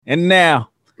And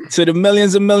now, to the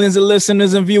millions and millions of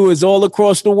listeners and viewers all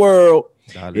across the world,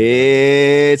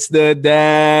 it's the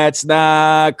That's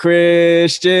Not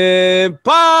Christian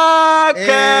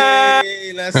podcast.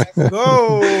 Hey, let's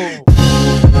go.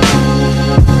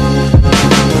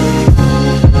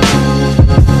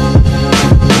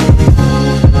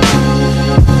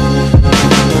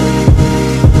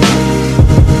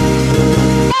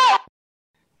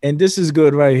 And this is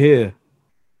good right here.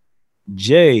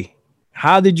 Jay,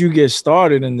 how did you get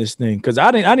started in this thing? Because I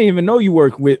didn't even know you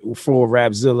worked for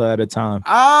Rapzilla at a time.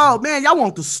 Oh man, y'all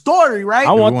want the story, right?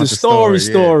 I want the story.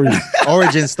 Yeah.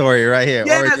 Origin story right here.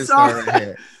 Yeah, Origin story right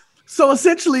here. So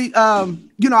essentially,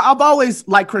 I've always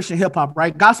liked Christian hip hop,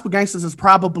 right? Gospel Gangsters is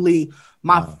probably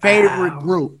my favorite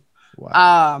group.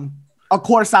 Wow. Of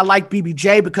course, I like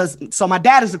BBJ because my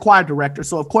dad is the choir director.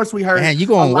 So of course we heard. Man, you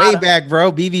going way back,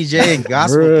 bro. BBJ and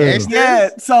Gospel Gangsters. Yeah.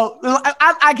 So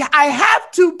I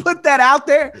have to put that out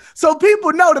there so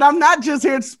people know that I'm not just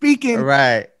here speaking.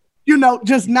 Right.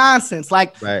 Just nonsense.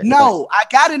 I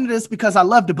got into this because I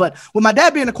loved it. But with my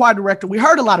dad being a choir director, we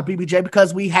heard a lot of BBJ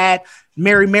because we had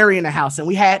Mary in the house and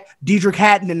we had Diedrich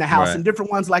Haddon in the house and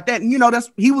different ones like that. And,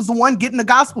 he was the one getting the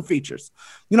gospel features.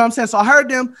 You know what I'm saying? So I heard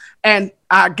them and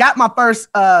I got my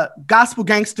first Gospel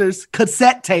Gangsters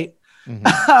cassette tape.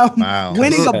 Wow.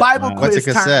 Winning a Bible quiz. What's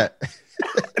a cassette?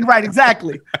 Right,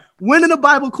 exactly. Winning a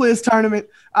Bible quiz tournament.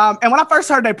 And when I first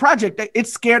heard that project, it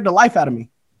scared the life out of me.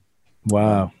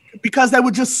 Wow. Because they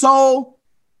were just so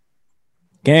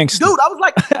gangster. Dude, I was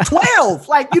like 12.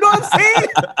 You know what I'm saying?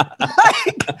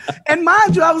 And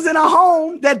mind you, I was in a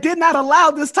home that did not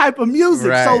allow this type of music.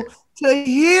 Right. So to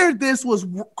hear this was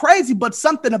crazy, but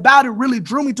something about it really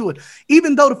drew me to it.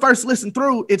 Even though the first listen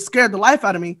through, it scared the life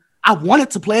out of me, I wanted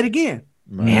to play it again.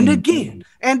 And again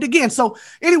and again. So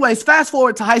anyways, fast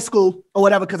forward to high school or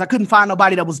whatever, because I couldn't find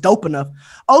nobody that was dope enough.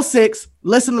 06,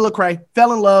 listened to Lecrae,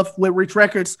 fell in love with Reach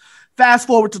Records. Fast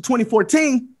forward to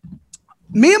 2014,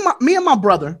 me and my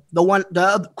brother,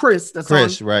 Chris,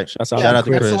 Chris, right? Shout out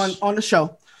to Chris on the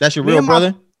show. That's your real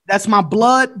brother? That's my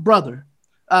blood brother.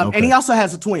 And he also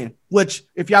has a twin, which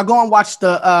if y'all go and watch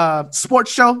the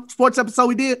sports episode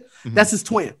we did, that's his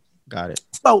twin. Got it.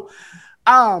 So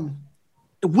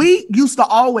we used to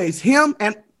always, him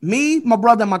and me, my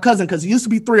brother, and my cousin, because it used to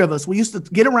be three of us, we used to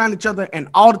get around each other and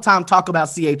all the time talk about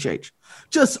CHH.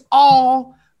 Just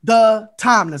all the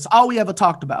time. That's all we ever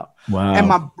talked about. Wow. And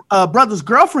my brother's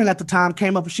girlfriend at the time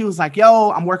came up and she was like, yo,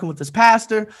 I'm working with this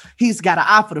pastor. He's got an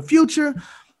eye for the future.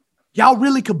 Y'all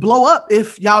really could blow up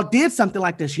if y'all did something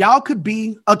like this. Y'all could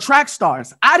be a track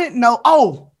stars. I didn't know.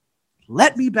 Oh,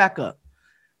 let me back up.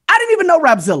 I didn't even know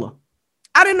Rapzilla.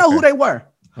 I didn't know who they were.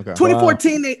 Okay.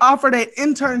 2014, They offered an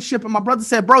internship, and my brother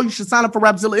said, bro, you should sign up for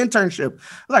Rapzilla internship.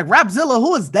 I was like, Rapzilla,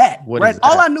 who is that? What is that?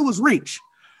 All I knew was Reach.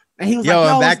 And he was like,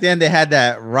 and back then they had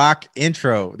that rock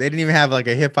intro. They didn't even have like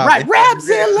a hip hop. Right,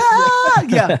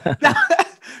 Rapzilla. Yeah.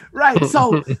 Right.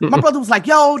 So my brother was like,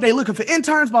 yo, they looking for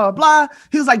interns, blah, blah, blah.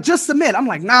 He was like, just submit. I'm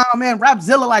like, nah, man,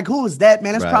 Rapzilla, who is that,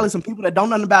 man? It's probably some people that don't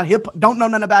know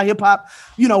nothing about hip hop,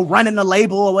 running the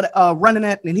label or what, running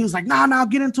it. And he was like, nah,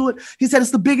 get into it. He said,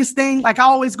 it's the biggest thing. I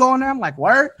always go in there. I'm like,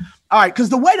 word? All right. Because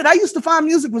the way that I used to find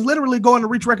music was literally going to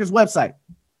Reach Records website.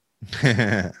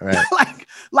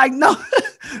 Right.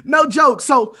 No joke.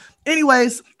 So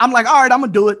anyways, I'm like, all right, I'm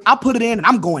gonna do it. I'll put it in and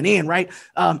I'm going in, right?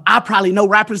 I probably know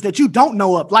rappers that you don't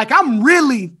know of. I'm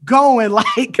really going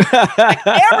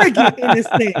arrogant in this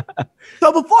thing.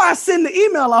 So before I send the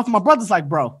email off, my brother's like,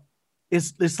 bro,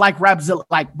 it's like Rapzilla.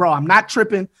 Bro, I'm not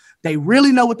tripping. They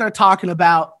really know what they're talking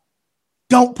about.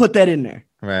 Don't put that in there.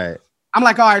 Right. I'm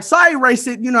like, all right, so I erase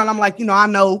it, and I'm like, I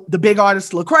know the big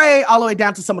artists, Lecrae, all the way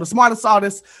down to some of the smartest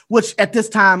artists, which at this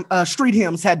time, Street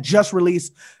Hymns had just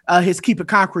released his Keep It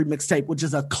Concrete mixtape, which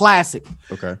is a classic.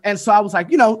 Okay. And so I was like,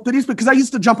 because I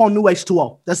used to jump on New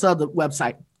H2O, that's the other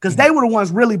website, because they were the ones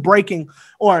really breaking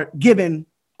or giving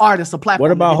artists a platform.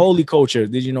 What about Holy Culture?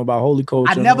 Did you know about Holy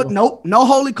Culture? No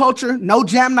Holy Culture, no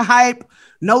Jam the Hype,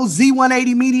 no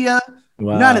Z180 Media,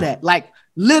 none of that.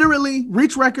 Literally,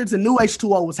 Reach Records and New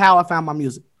H2O was how I found my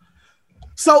music.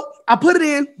 So I put it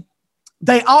in.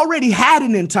 They already had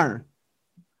an intern.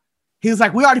 He was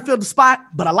like, we already filled the spot,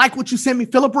 but I like what you sent me.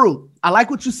 Philip Rue, I like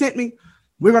what you sent me.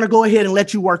 We're going to go ahead and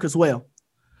let you work as well.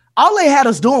 All they had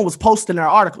us doing was posting their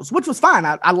articles, which was fine.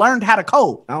 I learned how to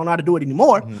code. I don't know how to do it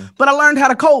anymore, but I learned how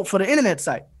to code for the internet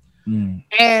site.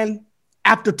 And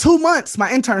after 2 months, my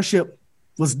internship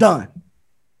was done.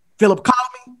 Philip called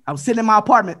me. I was sitting in my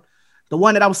apartment, the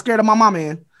one that I was scared of my mama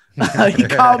in. He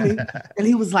called me and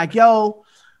he was like, yo,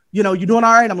 you know, you doing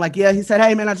all right? I'm like, yeah. He said,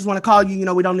 hey, man, I just want to call you. You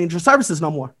know, we don't need your services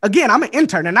no more. Again, I'm an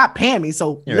intern. They're not paying me.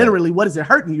 So literally, what is it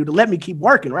hurting you to let me keep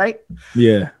working, right?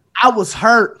 Yeah. I was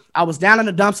hurt. I was down in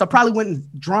the dumps. I probably went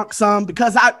and drunk some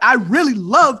because I really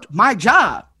loved my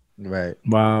job. Right.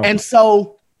 Wow. And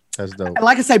so, that's dope.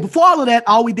 Like I say, before all of that,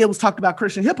 all we did was talk about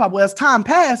Christian hip hop. Well, as time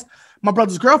passed, my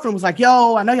brother's girlfriend was like,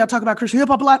 yo, I know y'all talk about Christian hip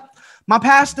hop a lot. My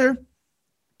pastor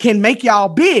can make y'all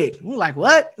big. We're like,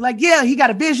 what? Like, yeah, he got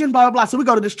a vision, blah, blah, blah. So we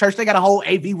go to this church. They got a whole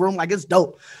AV room. Like, it's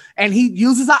dope. And he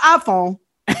uses an iPhone.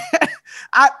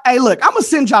 Hey, look, I'm going to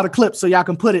send y'all the clip so y'all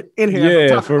can put it in here.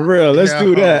 Yeah, for real. Let's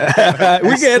do that.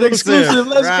 We get exclusive.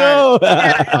 Let's go.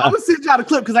 Yeah, I'm going to send y'all the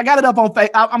clip because I got it up on Facebook.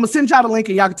 I'm going to send y'all the link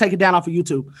and y'all can take it down off of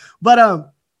YouTube.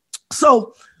 But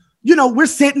so, you know, we're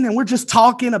sitting and we're just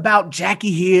talking about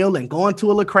Jackie Hill and going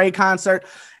to a Lecrae concert.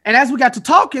 And as we got to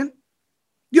talking,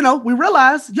 you know, we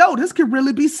realized, yo, this could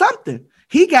really be something.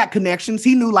 He got connections.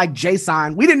 He knew like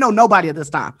Jason. We didn't know nobody at this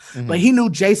time, but he knew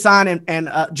Jason and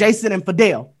Jason and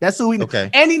Fidel. That's who he knew. Okay.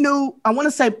 And he knew, I want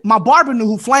to say my barber knew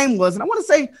who Flame was. And I want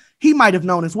to say he might have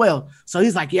known as well. So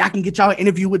he's like, yeah, I can get y'all an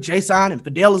interview with Jason and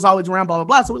Fidel is always around, blah, blah,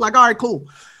 blah. So we're like, all right, cool.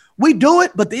 We do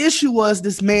it. But the issue was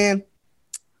this man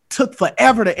took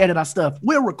forever to edit our stuff.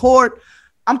 We'll record.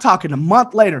 I'm talking a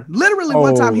month later. Literally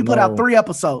one time he put out 3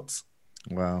 episodes.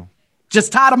 Wow.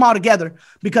 Just tied them all together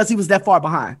because he was that far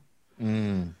behind.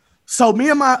 So me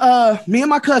and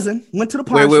my cousin went to the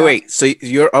pawn shop. Wait. So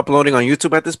you're uploading on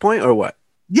YouTube at this point or what?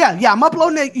 Yeah. I'm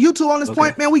uploading to YouTube on this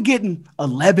point, man. We getting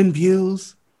 11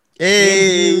 views.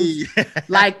 Hey,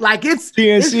 like it's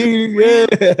TNC,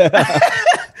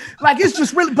 like it's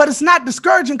just really, but it's not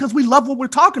discouraging because we love what we're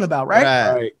talking about,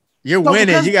 right? You're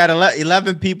winning. You got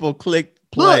 11 people click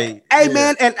play. Look, hey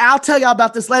man, and I'll tell y'all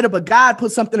about this later, but God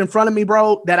put something in front of me,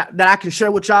 bro, that I can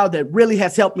share with y'all that really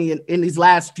has helped me in these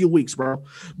last few weeks, bro.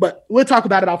 But we'll talk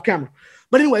about it off camera.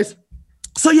 But anyways,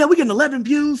 so yeah, we're getting 11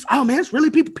 views. Oh man, it's really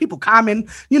people comment,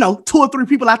 you know, 2 or 3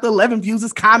 people after 11 views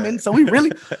is commenting. So we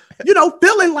really, you know,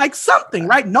 feeling like something,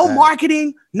 right? No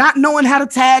marketing, not knowing how to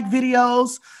tag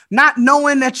videos, not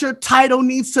knowing that your title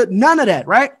needs to, none of that,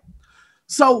 right?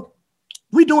 So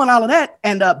we doing all of that,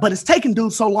 and but it's taking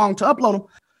dude so long to upload them.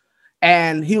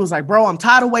 And he was like, bro, I'm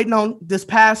tired of waiting on this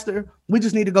pastor. We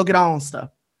just need to go get our own stuff.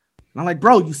 And I'm like,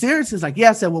 bro, you serious? He's like, yeah.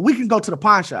 I said, well, we can go to the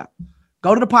pawn shop.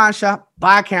 Go to the pawn shop,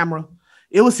 buy a camera.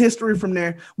 It was history from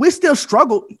there. We still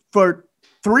struggled for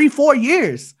 3-4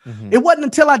 years. It wasn't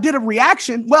until I did a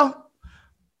reaction. Well,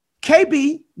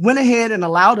 KB went ahead and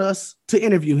allowed us to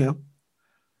interview him.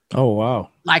 Oh, wow.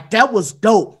 Like, that was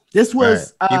dope. This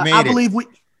was, I believe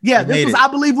I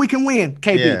Believe We Can Win,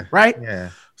 KB, right? Yeah.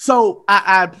 So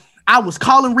I was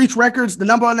calling Reach Records, the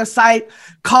number on their site,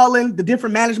 calling the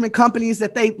different management companies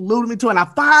that they lured me to, and I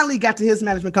finally got to his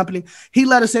management company. He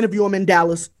let us interview him in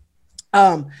Dallas,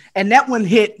 and that one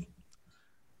hit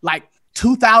like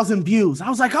 2,000 views. I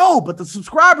was like, oh, but the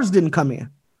subscribers didn't come in.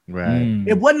 Right.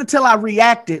 It wasn't until I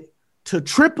reacted to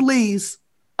Trip Lee's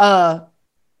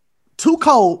Too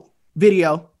Cold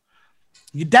video.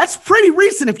 That's pretty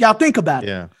recent if y'all think about it.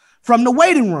 Yeah. From the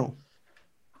waiting room.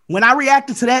 When I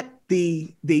reacted to that,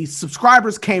 the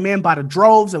subscribers came in by the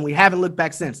droves, and we haven't looked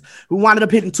back since. We wound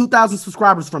up hitting 2,000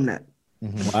 subscribers from that.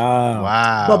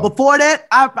 Wow. But before that,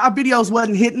 our videos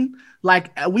wasn't hitting.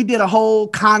 Like, we did a whole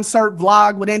concert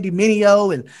vlog with Andy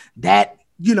Mineo, and that,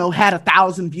 you know, had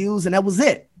 1,000 views, and that was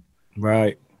it.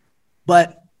 Right.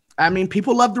 But I mean,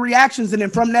 people love the reactions, and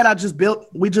then from that,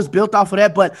 we just built off of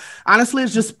that. But honestly, it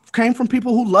just came from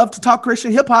people who love to talk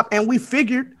Christian hip hop, and we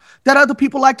figured that other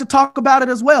people like to talk about it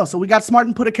as well. So we got smart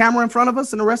and put a camera in front of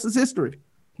us, and the rest is history.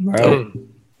 Right.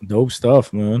 Dope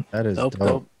stuff, man. That is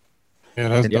dope. Yeah,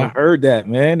 that's Y'all heard that,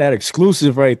 man. That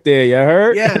exclusive right there. Y'all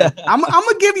heard? Yeah. I'm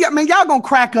gonna give you, man, y'all gonna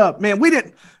crack up, man.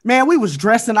 We was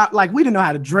dressing up like we didn't know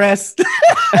how to dress.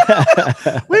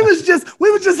 we was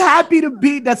just happy to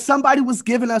be that somebody was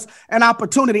giving us an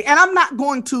opportunity. And I'm not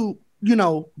going to, you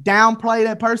know, downplay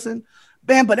that person,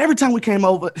 man, but every time we came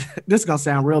over, this is gonna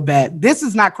sound real bad. This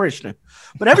is not Christian.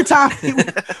 But every time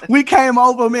we came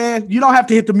over, man, you don't have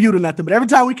to hit the mute or nothing. But every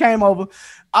time we came over,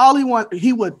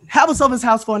 he would have us over his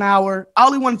house for an hour.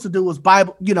 All he wanted to do was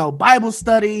Bible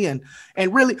study and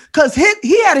really, because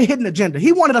he had a hidden agenda.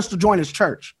 He wanted us to join his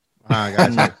church.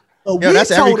 Gotcha.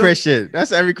 That's every Christian.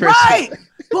 That's every Christian. Right.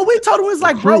 But we told him, it was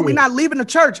like, bro, we're not leaving the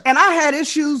church. And I had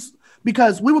issues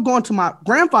because we were going to my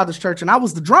grandfather's church and I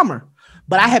was the drummer.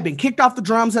 But I had been kicked off the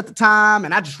drums at the time,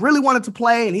 and I just really wanted to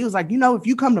play. And he was like, you know, if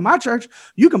you come to my church,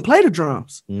 you can play the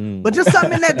drums. But just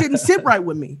something that didn't sit right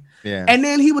with me. Yeah. And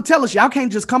then he would tell us, y'all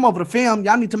can't just come over to film.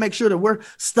 Y'all need to make sure that we're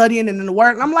studying and in the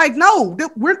word. And I'm like, no,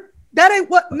 That ain't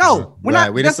what. No, we're Right,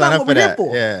 not. we That's didn't sign not up what for we're here that.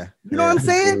 for. Yeah. You know what I'm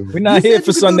saying? We're not You here said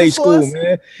for you could do Sunday this for school, us.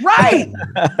 man.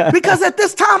 Right. Because at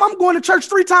this time, I'm going to church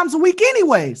 3 times a week,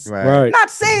 anyways. Right. Not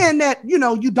saying that you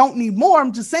don't need more.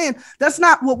 I'm just saying that's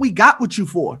not what we got with you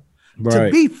for. Right.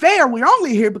 To be fair, we're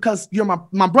only here because you're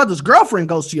my brother's girlfriend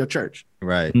goes to your church.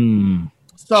 Right.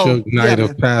 So Chuck Knight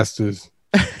of pastors.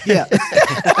 Yeah.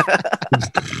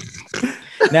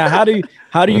 Now, how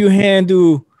do you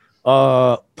handle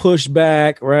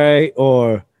pushback, right,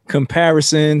 or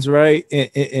comparisons, right?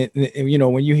 And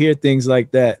when you hear things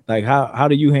like that, like how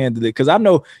do you handle it? Because I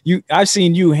know I've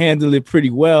seen you handle it pretty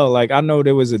well. Like I know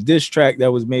there was a diss track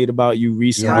that was made about you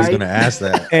recently. Yeah, I was gonna ask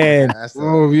that. And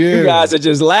you guys are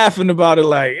just laughing about it,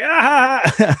 like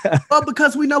Well,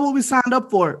 because we know what we signed up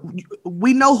for.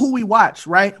 We know who we watch,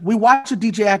 right? We watch a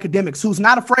DJ Academics who's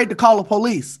not afraid to call the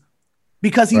police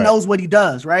because he knows what he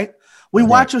does, right? We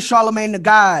watch a Charlemagne the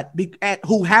God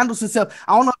who handles himself.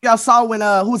 I don't know if y'all saw when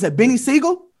who was that? Benny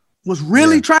Siegel was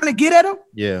really trying to get at him.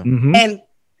 Yeah. And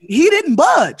he didn't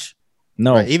budge.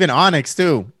 No. Right. Even Onyx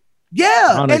too.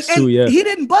 Yeah. Onyx and too, yeah. he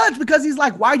didn't budge because he's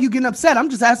like, why are you getting upset? I'm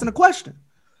just asking a question.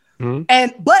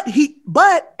 And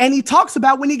he talks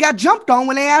about when he got jumped on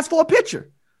when they asked for a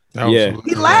picture. Yeah.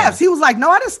 He laughs. He was like, no,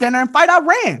 I didn't stand there and fight. I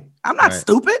ran. I'm not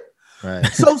stupid. Right.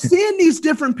 So seeing these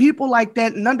different people like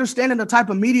that and understanding the type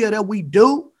of media that we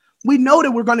do, we know that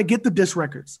we're going to get the diss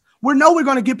records. We know we're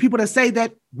going to get people that say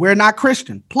that we're not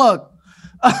Christian. Plug.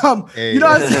 You know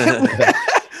what I'm saying?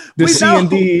 The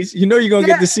C&Ds. You know you're going to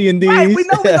get the C&Ds. Right. We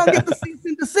know we're going to get the cease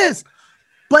and desist.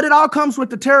 But it all comes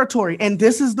with the territory. And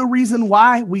this is the reason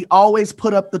why we always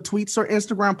put up the tweets or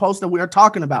Instagram posts that we are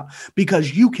talking about.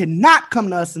 Because you cannot come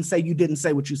to us and say you didn't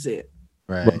say what you said.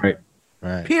 Right.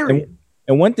 Period.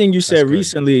 And one thing you said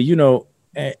recently, you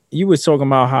were talking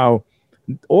about how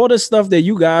all the stuff that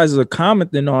you guys are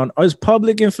commenting on is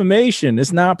public information.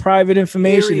 It's not private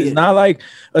information. Period. It's not like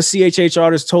a CHH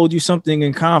artist told you something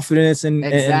in confidence and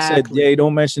said, yeah,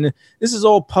 don't mention it. This is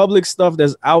all public stuff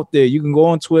that's out there. You can go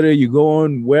on Twitter, you go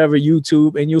on wherever,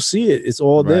 YouTube, and you'll see it. It's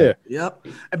all there. Yep.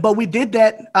 But we did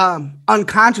that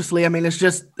unconsciously. I mean, it's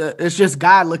just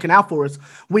God looking out for us.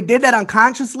 We did that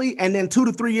unconsciously. And then 2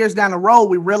 to 3 years down the road,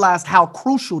 we realized how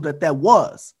crucial that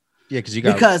was. Yeah,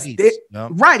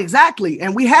 Right, exactly.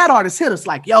 And we had artists hit us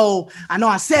like, yo, I know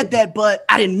I said that, but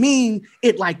I didn't mean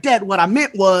it like that. What I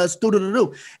meant was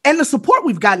do. And the support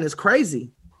we've gotten is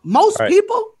crazy. Most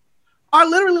people are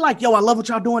literally like, yo, I love what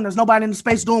y'all doing. There's nobody in the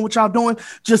space doing what y'all doing.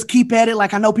 Just keep at it.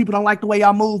 Like, I know people don't like the way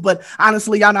y'all move, but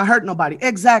honestly, y'all not hurting nobody.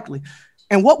 Exactly.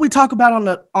 And what we talk about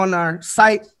on our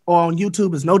site or on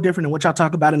YouTube is no different than what y'all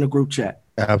talk about in the group chat.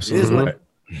 Absolutely.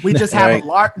 We just have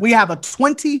we have a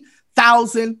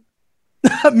 20,000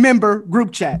 member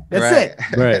group chat. That's it.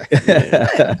 Right.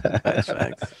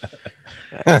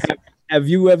 Have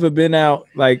you ever been out?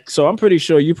 So I'm pretty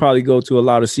sure you probably go to a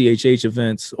lot of CHH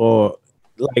events, or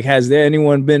has there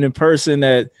anyone been in person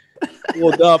that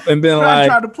pulled up and been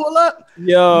trying to pull up?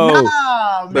 Yo,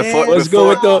 nah, man. Let's go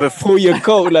with pull your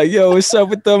coat. Like, yo, what's up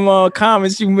with them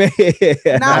comments you made?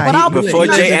 Before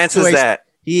Jay answers that,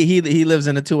 he lives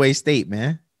in a two-way state,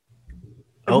 man.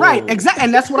 Right, exactly,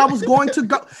 and that's what I was going to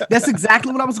go. That's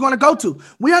exactly what I was going to go to.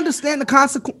 We understand the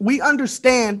consequence. We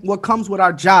understand what comes with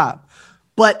our job,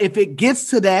 but if it gets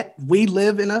to that, we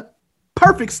live in a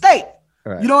perfect state.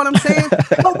 Right. You know what I'm saying?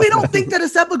 But we don't think that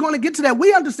it's ever going to get to that.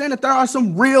 We understand that there are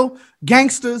some real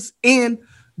gangsters in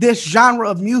this genre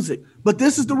of music, but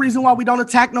this is the reason why we don't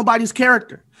attack nobody's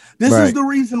character. This is the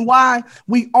reason why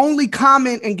we only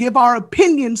comment and give our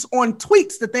opinions on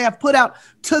tweets that they have put out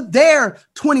to their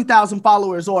 20,000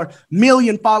 followers or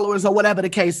million followers or whatever the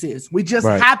case is. We just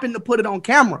happen to put it on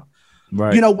camera.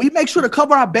 Right. We make sure to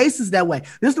cover our bases that way.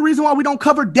 This is the reason why we don't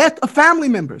cover death of family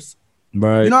members.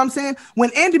 Right. You know what I'm saying? When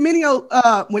Andy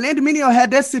Mineo had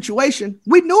that situation,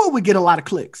 we knew it would get a lot of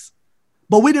clicks,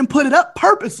 but we didn't put it up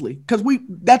purposely because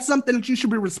that's something that you should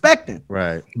be respecting.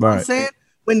 Right. You know what I'm saying?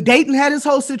 When Dayton had his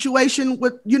whole situation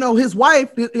with, his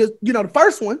wife, the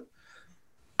first one,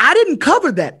 I didn't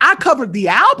cover that. I covered the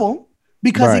album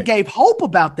because it gave hope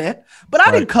about that, but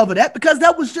I didn't cover that because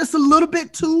that was just a little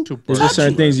bit too There's just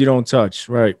certain things you don't touch.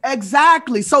 Right.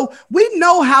 Exactly. So we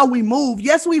know how we move.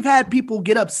 Yes, we've had people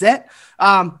get upset.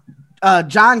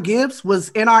 John Gibbs was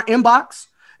in our inbox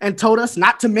and told us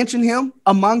not to mention him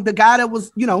among the guy that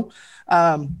was, in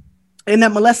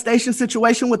that molestation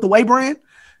situation with the Way brand.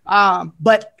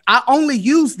 But I only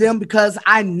use them because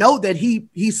I know that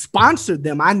he sponsored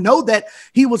them. I know that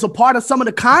he was a part of some of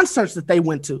the concerts that they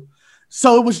went to.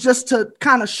 So it was just to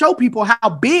kind of show people how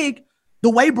big the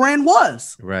Way brand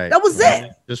was. Right. That was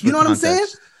it. Just you know what context. I'm saying?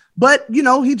 But, you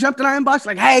know, he jumped in our inbox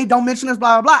like, hey, don't mention this,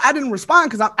 blah, blah, blah. I didn't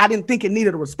respond because I didn't think it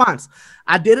needed a response.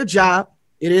 I did a job.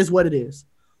 It is what it is.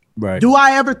 Right. Do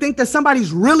I ever think that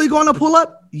somebody's really going to pull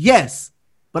up? Yes.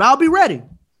 But I'll be ready.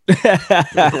 You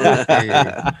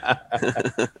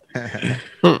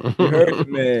heard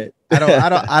me, man.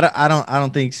 I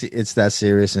don't think it's that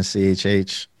serious in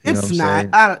CHH. It's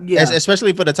not.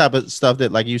 Especially for the type of stuff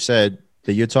that, like you said,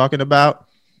 that you're talking about.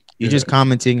 You're just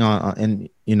commenting on and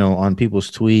on people's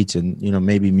tweets and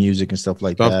maybe music and stuff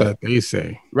like stuff that they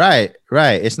say. Right.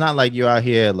 It's not like you're out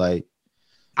here like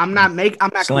I'm not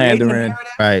slandering.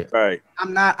 Right.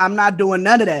 I'm not doing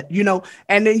none of that.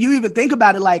 And then you even think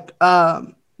about it like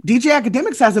DJ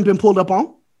Academics hasn't been pulled up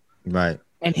on. Right.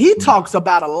 And he talks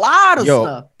about a lot of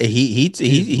stuff. He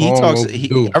talks.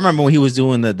 I remember when he was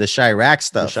doing the Chirac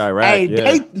stuff.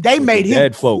 They made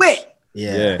him quit.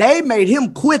 Yeah. They made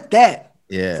him quit that.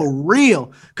 Yeah. For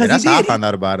real. Because that's how I found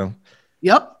out about him.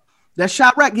 Yep. That's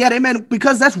Chirac. Yeah, they made it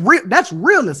because that's real. That's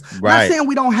realness. Right. Not saying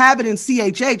we don't have it in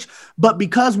CHH, but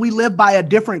because we live by a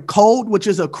different code, which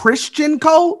is a Christian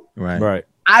code. Right.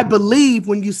 I believe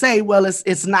when you say, well,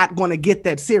 it's not going to get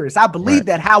that serious. I believe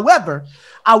that. However,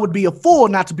 I would be a fool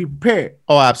not to be prepared.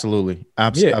 Oh, absolutely.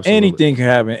 Absolutely. Anything can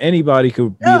happen. Anybody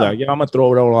could be like, I'm going to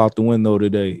throw it all out the window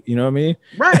today. You know what I mean?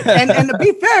 Right. And to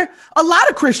be fair, a lot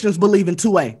of Christians believe in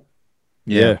 2A.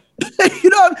 Yeah.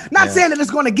 Not saying that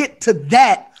it's going to get to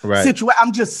that situation.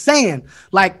 I'm just saying,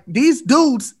 like, these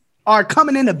dudes are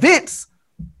coming in events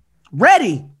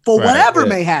ready for whatever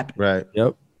may happen. Right.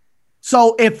 Yep.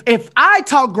 So if I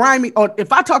talk grimy or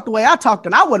if I talk the way I talked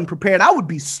and I wasn't prepared, I would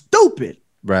be stupid.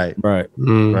 Right. Right.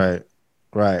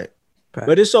 Right.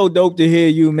 But it's so dope to hear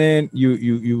you, man.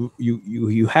 You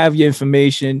have your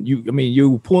information.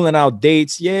 You pulling out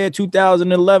dates. Yeah,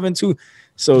 2011 too.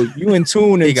 So you in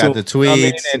tune. He got the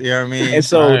tweets. You know what I mean? And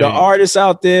so the artists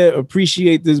out there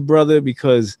appreciate this brother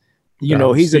because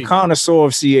he's a connoisseur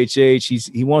of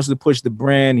CHH. He wants to push the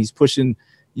brand. He's pushing.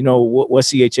 What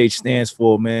CHH stands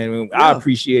for, man. I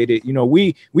appreciate it.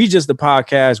 We just a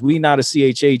podcast. We not a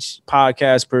CHH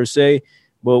podcast per se,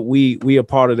 but we are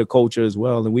part of the culture as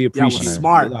well, and we appreciate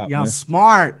it. Y'all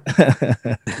smart.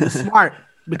 Smart.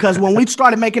 Because when we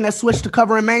started making that switch to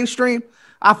covering mainstream,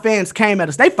 our fans came at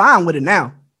us. They fine with it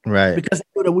now, right? Because they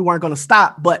knew that we weren't going to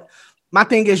stop. But my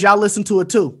thing is, y'all listen to it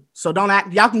too. So don't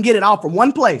act. Y'all can get it all from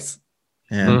one place.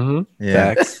 Yeah. Mm-hmm.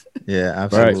 Yeah. Yeah,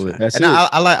 absolutely. Right. And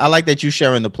I like that you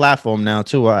sharing the platform now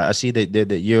too. I see that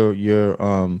you're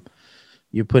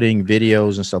putting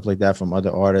videos and stuff like that from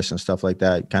other artists and stuff like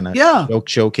that, kind of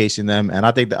showcasing them. And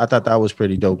I thought that was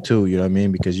pretty dope too. You know what I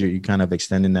mean? Because you're kind of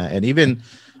extending that. And even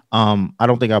I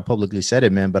don't think I publicly said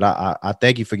it, man, but I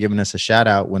thank you for giving us a shout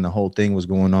out when the whole thing was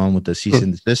going on with the cease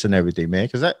and desist and everything, man.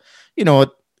 Because that,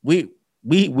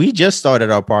 we just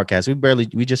started our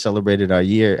podcast. We just celebrated our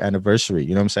year anniversary.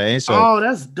 You know what I'm saying? So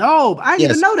that's dope. I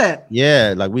didn't even know that.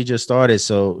 Yeah, like we just started.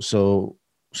 So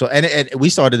and we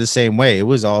started the same way. It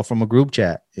was all from a group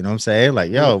chat. You know what I'm saying?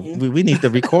 Like, we need to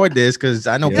record this because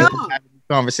I know people have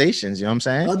conversations. You know what I'm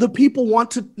saying? Other people want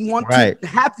to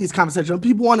have these conversations.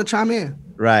 People want to chime in.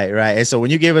 Right. And so when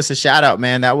you gave us a shout out,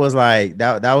 man, that was like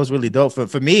that was really dope.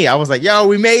 For me, I was like,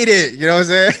 we made it. You know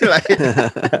what I'm saying? Like,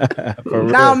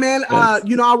 now, man,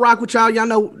 I'll rock with y'all. Y'all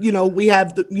know, we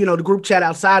have the group chat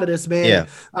outside of this, man.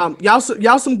 Yeah.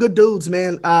 Y'all some good dudes,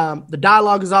 man. The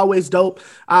dialogue is always dope.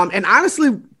 And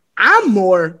honestly, I'm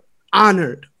more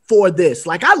honored for this.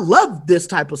 Like, I love this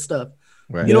type of stuff.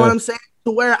 Right. You know what I'm saying?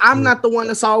 To where I'm not the one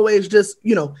that's always just,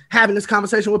 having this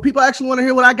conversation where people actually want to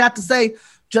hear what I got to say.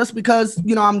 Just because,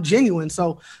 I'm genuine.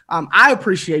 So I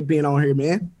appreciate being on here,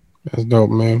 man. That's dope,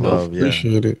 man.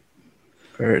 Appreciate it.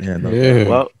 Heard. Yeah.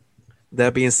 Well,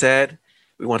 that being said,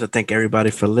 we want to thank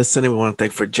everybody for listening. We want to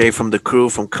thank for Jay from the crew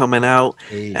from coming out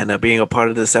and being a part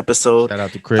of this episode. Shout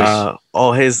out to Chris.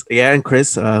 And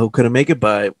Chris who couldn't make it,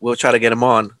 but we'll try to get him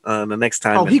on the next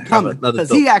time. Oh, he coming because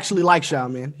he actually likes y'all,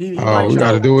 man. We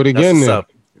got to do it again then.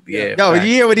 Yeah. Yo, you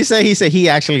hear what he said? He said he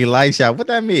actually likes y'all. What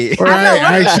that mean?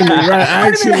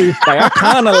 Actually, like, I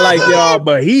kind of like y'all,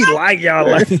 but he like y'all.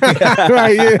 Like,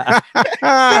 right? Yeah.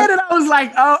 I was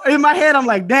like, in my head, I'm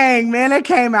like, dang, man, that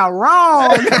came out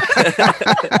wrong.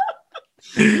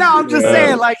 No, I'm just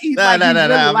saying, like, he's no,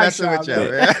 I'm messing with you.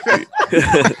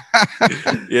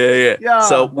 Yeah.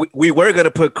 So we were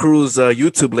gonna put Crew's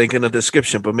YouTube link in the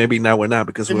description, but maybe now we're not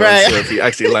because we're not sure if he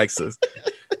actually likes us.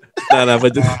 No,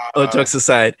 but all jokes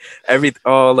aside,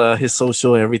 all his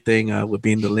social, everything will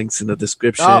be in the links in the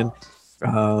description.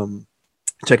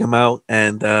 Check him out,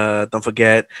 and don't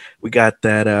forget we got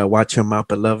that Watch Your Mouth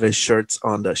Beloved shirts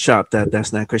on the shop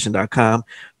that's notchristian.com.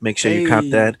 Make sure you cop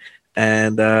that.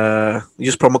 and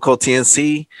use promo code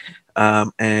TNC,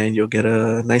 and you'll get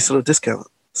a nice little discount.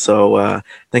 So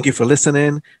thank you for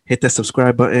listening. Hit that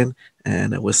subscribe button,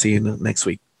 and we'll see you next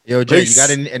week. Yo, Jay, you got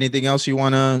anything else you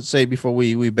want to say before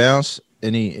we bounce?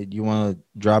 You want to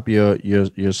drop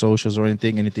your socials or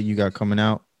anything you got coming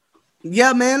out?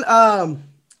 Yeah, man. At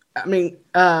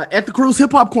the Cruise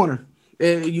Hip Hop Corner.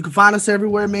 You can find us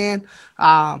everywhere, man.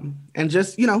 And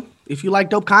just, if you like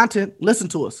dope content, listen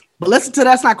to us. But listen to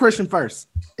That's Not Christian first.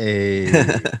 Hey,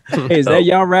 is that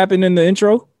y'all rapping in the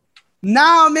intro?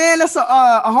 Nah, man. That's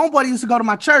a homeboy that used to go to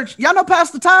my church. Y'all know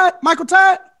Pastor Todd, Michael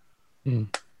Todd?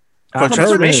 From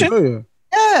Transformation?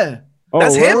 Yeah. Oh,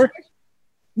 that's him?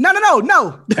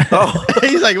 No. Oh,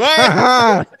 he's like,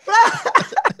 what?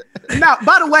 Now,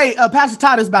 by the way, Pastor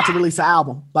Todd is about to release an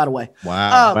album, by the way.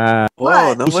 Wow.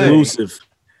 Whoa, no exclusive.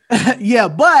 Yeah,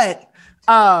 but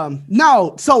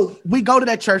no. So we go to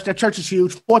that church. That church is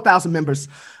huge, 4,000 members.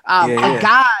 A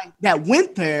guy that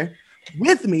went there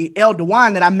with me, El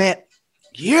DeWine, that I met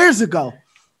years ago,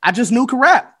 I just knew could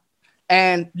rap.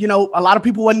 And, a lot of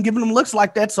people wasn't giving him looks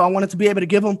like that. So I wanted to be able to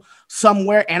give him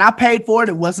somewhere. And I paid for it.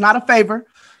 It was not a favor.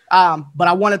 But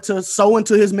I wanted to sow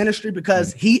into his ministry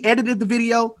because he edited the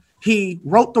video. He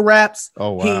wrote the raps.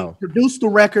 Oh, wow. He produced the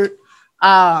record.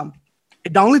 The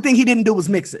only thing he didn't do was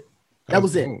mix it. That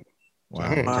was it.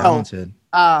 Wow. Talented.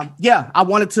 I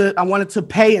wanted to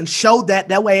pay and show that.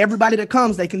 That way, everybody that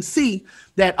comes, they can see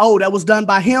that, that was done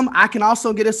by him. I can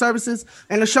also get his services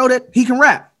and to show that he can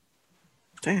rap.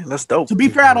 Damn, that's dope. To be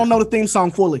fair, I don't know the theme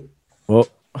song fully. Well,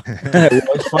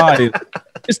 it's fine.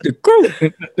 It's the crew.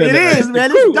 It is, man.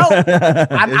 It's dope.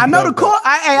 I know the chord.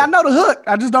 I know the hook.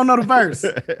 I just don't know the verse.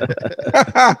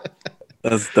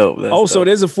 That's dope. So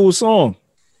there's a full song.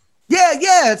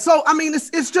 Yeah. So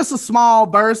it's just a small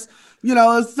verse.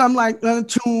 It's something like a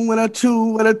tune and a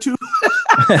two and a two.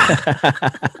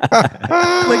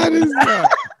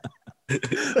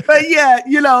 But yeah,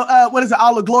 what is it?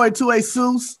 All the glory to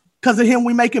Jesus. Because of him,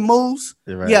 we making moves.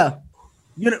 Right. Yeah.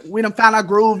 We done found our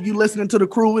groove. You listening to the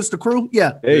crew? It's the crew.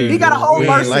 Yeah. Hey, he got a whole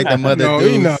verse. Like the mother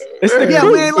dudes. We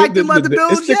ain't like the mother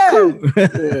dudes. Yeah.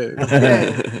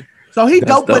 So he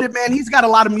dope with it, man. He's got a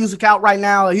lot of music out right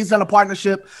now. He's done a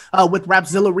partnership with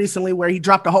Rapzilla recently where he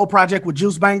dropped a whole project with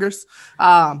Juice Bangers.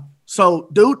 So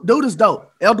dude is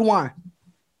dope. El DeWine.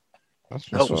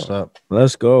 That's what's up.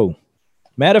 Let's go.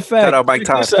 Matter of fact,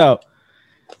 check this out.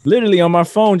 Literally on my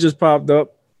phone just popped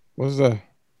up. What's that?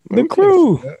 The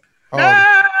crew.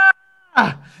 Yeah.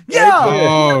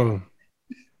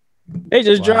 They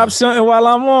just dropped something while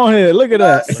I'm on here. Look at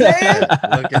that.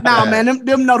 Man,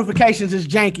 them notifications is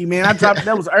janky, man. I dropped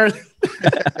that was early.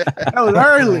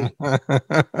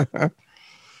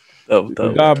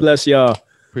 God bless y'all.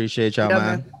 Appreciate y'all,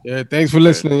 man. Yeah, thanks for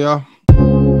listening, y'all.